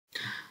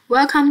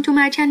Welcome to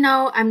my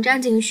channel. I'm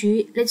Zhang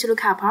Xu. Let's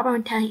look at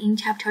problem 10 in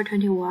chapter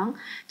 21.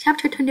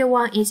 Chapter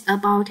 21 is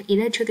about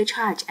electric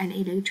charge and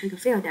electric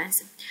field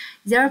density.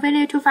 They we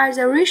need to find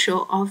the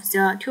ratio of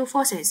the two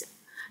forces,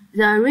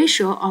 the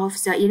ratio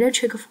of the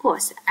electric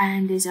force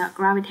and the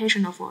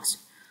gravitational force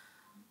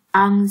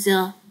on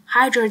the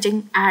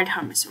hydrogen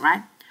atoms,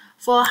 right?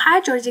 For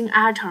hydrogen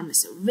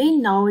atoms, we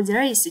know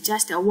there is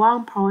just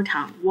one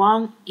proton,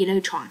 one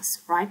electrons,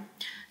 right?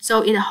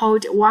 So it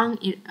holds one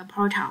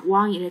proton,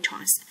 one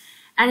electrons.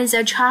 And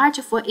the charge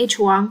for each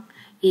one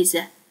is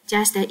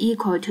just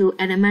equal to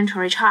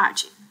elementary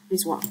charge,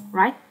 this one,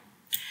 right?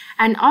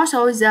 And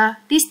also the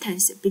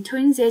distance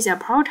between this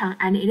proton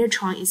and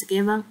electron is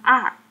given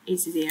r,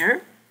 is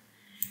there.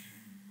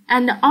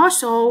 And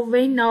also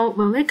we know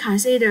when we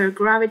consider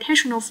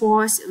gravitational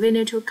force, we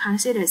need to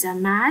consider the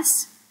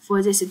mass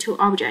for these two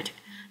objects.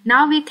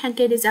 Now we can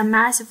get the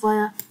mass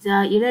for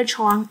the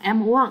electron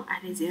m1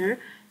 at there,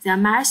 the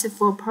mass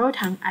for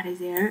proton at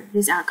there,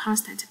 these are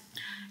constant.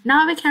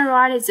 Now we can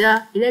write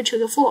the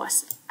electric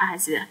force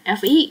as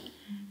Fe,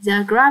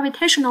 the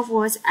gravitational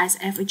force as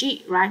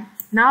Fg, right?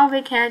 Now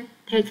we can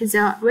take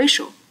the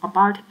ratio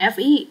about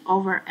Fe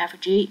over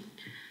Fg.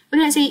 You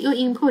can see you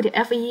input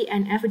Fe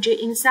and Fg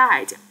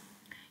inside.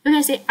 You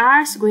can see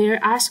r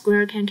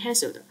squared can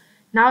cancel.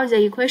 Now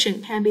the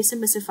equation can be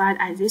simplified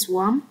as this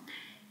one.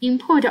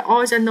 Input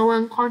all the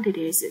known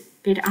quantities,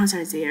 get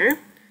answer there.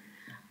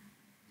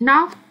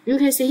 Now you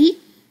can see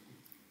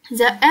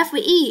the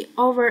Fe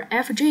over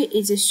Fg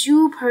is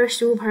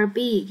super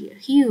big,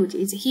 huge,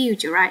 it's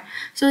huge, right?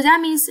 So that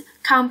means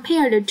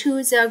compared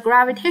to the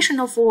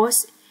gravitational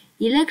force,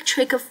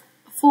 electric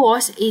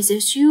force is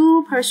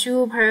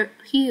super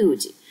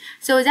huge.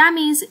 So that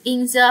means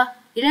in the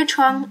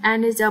electron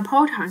and the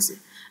protons,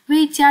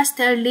 we just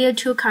need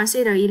to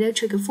consider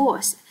electric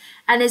force,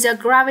 and the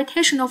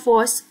gravitational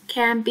force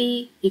can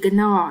be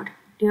ignored.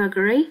 Do you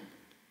agree?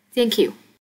 Thank you.